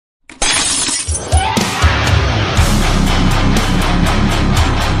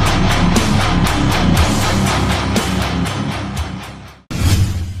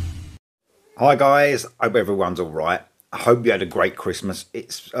Hi guys, hope everyone's alright. I hope you had a great Christmas.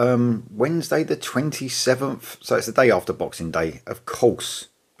 It's Wednesday the 27th, so it's the day after Boxing Day. Of course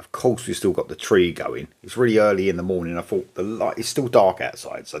we've still got the tree going. It's really early in the morning. I thought the light, it's still dark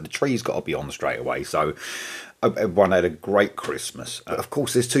outside, so the tree's got to be on straight away. So I hope everyone had a great Christmas. Of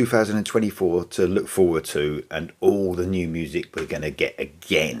course there's 2024 to look forward to and all the new music we're going to get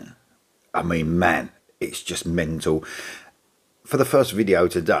again. I mean, man, it's just mental. For the first video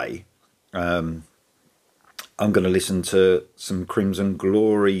today, I'm going to listen to some Crinson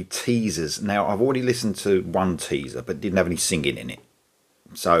Glory teasers. Now, I've already listened to one teaser, but didn't have any singing in it.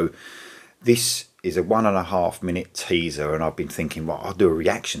 So this is a 1.5 minute teaser, and I've been thinking, well, I'll do a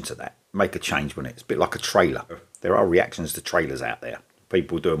reaction to that. Make a change when it's a bit like a trailer. There are reactions to trailers out there.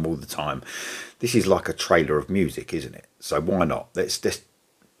 People do them all the time. This is like a trailer of music, isn't it? So why not? Let's just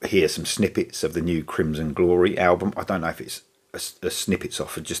hear some snippets of the new Crinson Glory album. I don't know if it's a snippets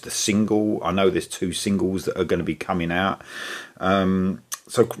off of just a single. I know there's 2 singles that are going to be coming out.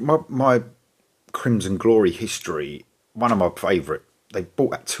 So my Crinson Glory history, one of my favourite, they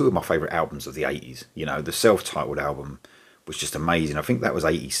brought out 2 of my favourite albums of the 80s. You know, the self-titled album was just amazing. I think that was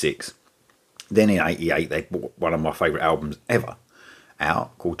 86. Then in 88 they brought one of my favourite albums ever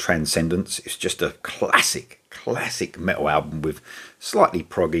out called Transcendence. It's just a classic metal album with slightly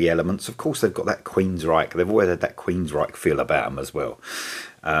proggy elements. Of course they've got that Queensryche, they've always had that Queensryche feel about them as well.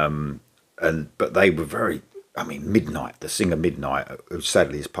 But they were very, I mean, Midnight, the singer Midnight, who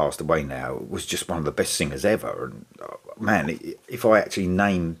sadly has passed away now, was just one of the best singers ever. And man, if I actually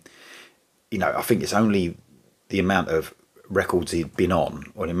name, you know, I think it's only the amount of records he'd been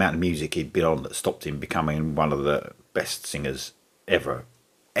on, or the amount of music he'd been on, that stopped him becoming one of the best singers ever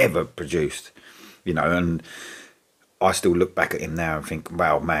produced. You know, and I still look back at him now and think,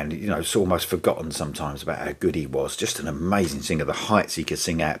 wow, man, you know, it's almost forgotten sometimes about how good he was. Just an amazing singer, the heights he could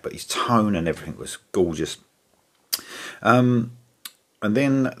sing at, but his tone and everything was gorgeous. And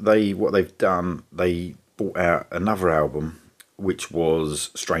then what they've done, they brought out another album, which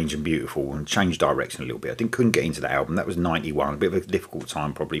was Strange and Beautiful, and changed direction a little bit. Couldn't get into that album. That was 91, a bit of a difficult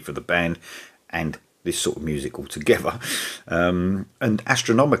time probably for the band and this sort of music altogether. And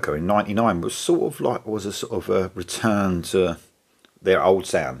Astronomica in 99 was a sort of a return to their old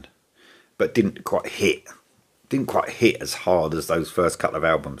sound, but didn't quite hit as hard as those first couple of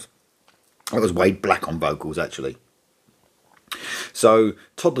albums. That was Wade Black on vocals, actually. So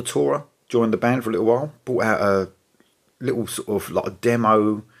Todd the Tourer joined the band for a little while, brought out a little sort of like a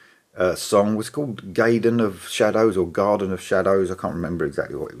demo song. It was called Garden of Shadows or Garden of Shadows. I can't remember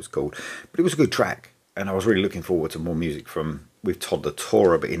exactly what it was called, but it was a good track, and I was really looking forward to more music with Todd the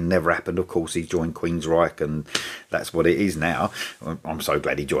Tourer, but it never happened. Of course, he joined Queensryche, and that's what it is now. I'm so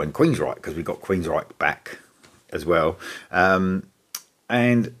glad he joined Queensryche, because we got Queensryche back as well,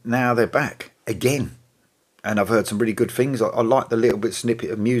 and now they're back again. And I've heard some really good things. I liked the little bit snippet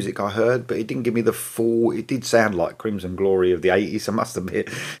of music I heard, but it didn't give me the full. It did sound like Crinson Glory of the 80s, I must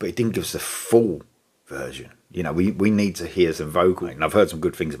admit, but it didn't give us the full version. You know, we need to hear some vocal, and I've heard some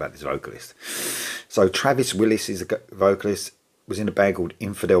good things about this vocalist. So Travis Willis is a vocalist, was in a band called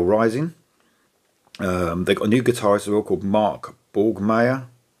Infidel Rising. They've got a new guitarist as well called Mark Borgmeyer,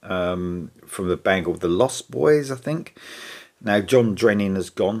 from the band called The Lost Boys, I think. Now John Drennan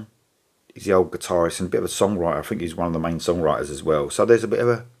has gone. He's the old guitarist and a bit of a songwriter. I think he's one of the main songwriters as well. So there's a bit of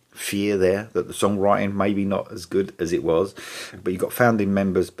a fear there that the songwriting maybe not as good as it was. But you've got founding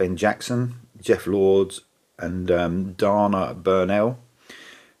members Ben Jackson, Jeff Lords, and Dana Burnell.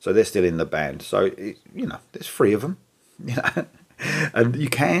 So they're still in the band. So, you know, there's 3 of them. You know, and you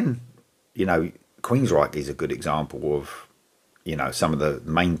can, you know, Queensryche is a good example of, you know, some of the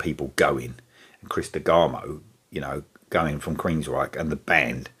main people going. And Chris DeGarmo, you know, going from Queensryche, and the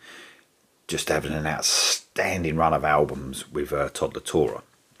band just having an outstanding run of albums with Todd the Tourer.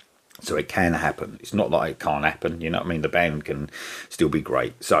 So it can happen. It's not like it can't happen, you know what I mean? The band can still be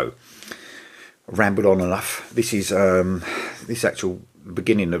great. So I've rambled on enough. This is this actual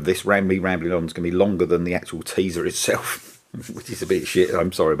beginning of this rambling on is going to be longer than the actual teaser itself, which is a bit shit.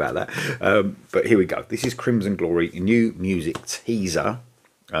 I'm sorry about that. But here we go. This is Crinson Glory, new music teaser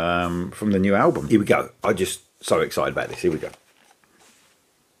from the new album. Here we go. I'm just so excited about this. Here we go.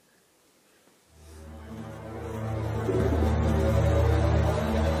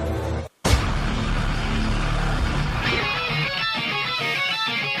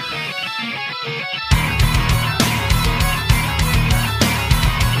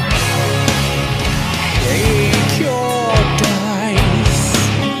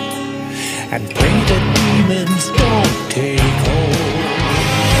 And pray the demons don't take hold.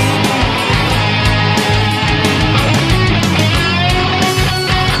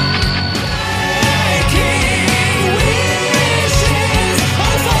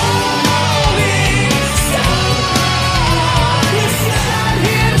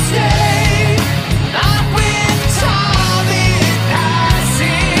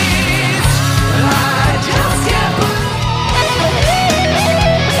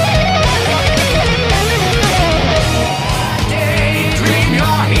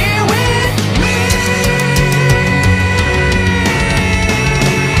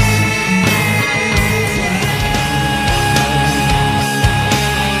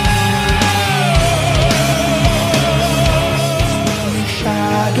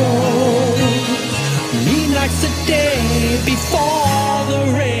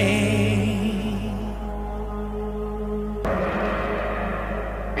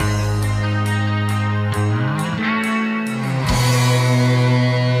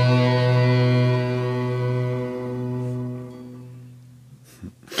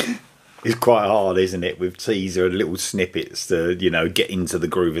 quite hard, isn't it, with teaser and little snippets to, you know, get into the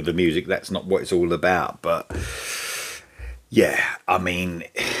groove of the music. That's not what it's all about. But yeah, I mean,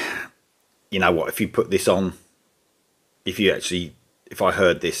 you know what, if you put this on, if I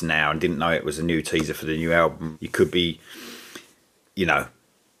heard this now and didn't know it was a new teaser for the new album, you could be, you know,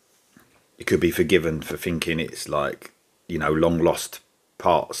 you could be forgiven for thinking it's like, you know, long lost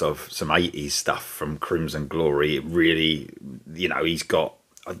parts of some 80s stuff from Crinson Glory. It really, you know, he's got,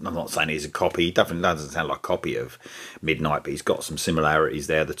 I'm not saying he's a copy, he definitely doesn't sound like a copy of Midnight, but he's got some similarities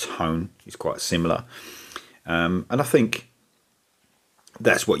there. The tone is quite similar. And I think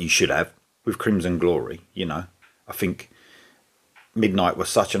that's what you should have with Crinson Glory, you know. I think Midnight was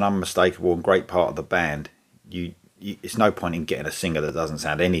such an unmistakable and great part of the band. It's no point in getting a singer that doesn't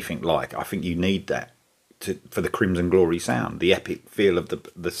sound anything like. I think you need that for the Crinson Glory sound, the epic feel of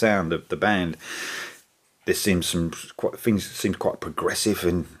the sound of the band. There seems things seem quite progressive,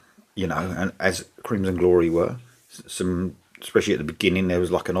 and you know, and as Crinson Glory were, some, especially at the beginning, there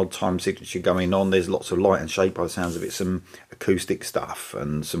was like an odd time signature going on. There's lots of light and shape by the sounds of it, some acoustic stuff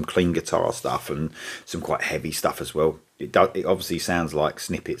and some clean guitar stuff and some quite heavy stuff as well. It obviously sounds like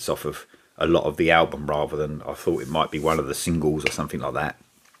snippets off of a lot of the album rather than, I thought it might be one of the singles or something like that.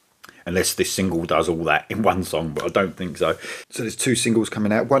 Unless this single does all that in one song, but I don't think so. So there's 2 singles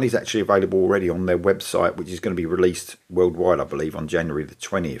coming out. One is actually available already on their website, which is going to be released worldwide, I believe, on January the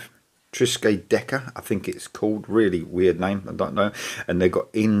 20th. Trisque Decker, I think it's called. Really weird name, I don't know. And they've got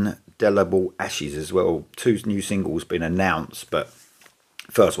Indelible Ashes as well. 2 new singles been announced, but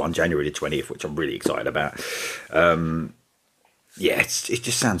first one, January the 20th, which I'm really excited about. Yeah, it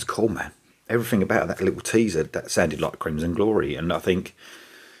just sounds cool, man. Everything about that little teaser, that sounded like Crinson Glory. And I think,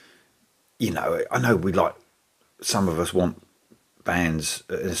 you know, I know some of us want bands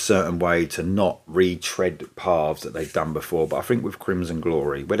in a certain way to not retread paths that they've done before, but I think with Crinson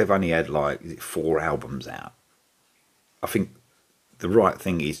Glory, where they've only had like 4 albums out, I think the right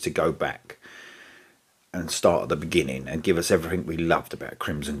thing is to go back and start at the beginning and give us everything we loved about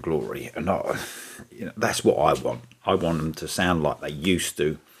Crinson Glory. And you know, that's what I want. I want them to sound like they used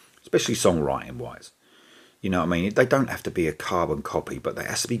to, especially songwriting wise. You know what I mean? They don't have to be a carbon copy, but there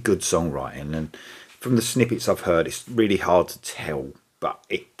has to be good songwriting. And from the snippets I've heard, it's really hard to tell, but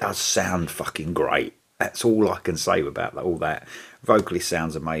it does sound fucking great. That's all I can say about all that. Vocally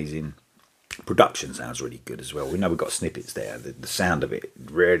sounds amazing. Production sounds really good as well. We know we've got snippets there. The sound of it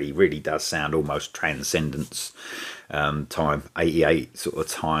really, really does sound almost Transcendence time, 88 sort of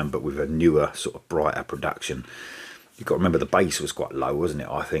time, but with a newer, sort of brighter production. You've got to remember the bass was quite low, wasn't it,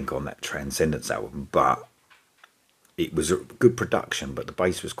 I think, on that Transcendence album, but it was a good production, but the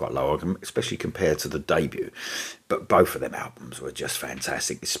bass was quite low, especially compared to the debut. But both of them albums were just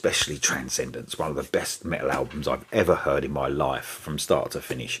fantastic, especially Transcendence, one of the best metal albums I've ever heard in my life from start to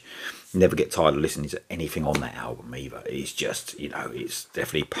finish. Never get tired of listening to anything on that album either. It's just, you know, it's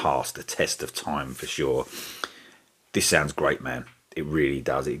definitely passed the test of time for sure. This sounds great, man. It really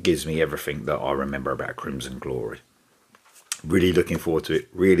does. It gives me everything that I remember about Crinson Glory. Really looking forward to it.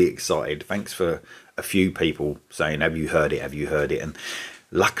 Really excited. Thanks for a few people saying, have you heard it? Have you heard it? And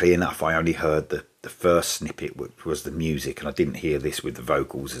luckily enough, I only heard the first snippet, which was the music, and I didn't hear this with the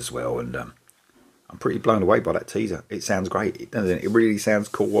vocals as well. And I'm pretty blown away by that teaser. It sounds great, doesn't it? It really sounds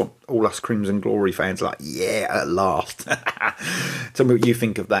cool. All us Crinson Glory fans are like, yeah, at last. Tell me what you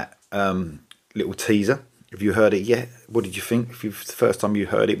think of that little teaser. Have you heard it yet? What did you think? If it's the first time you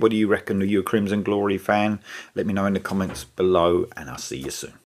heard it, what do you reckon? Are you a Crinson Glory fan? Let me know in the comments below, and I'll see you soon.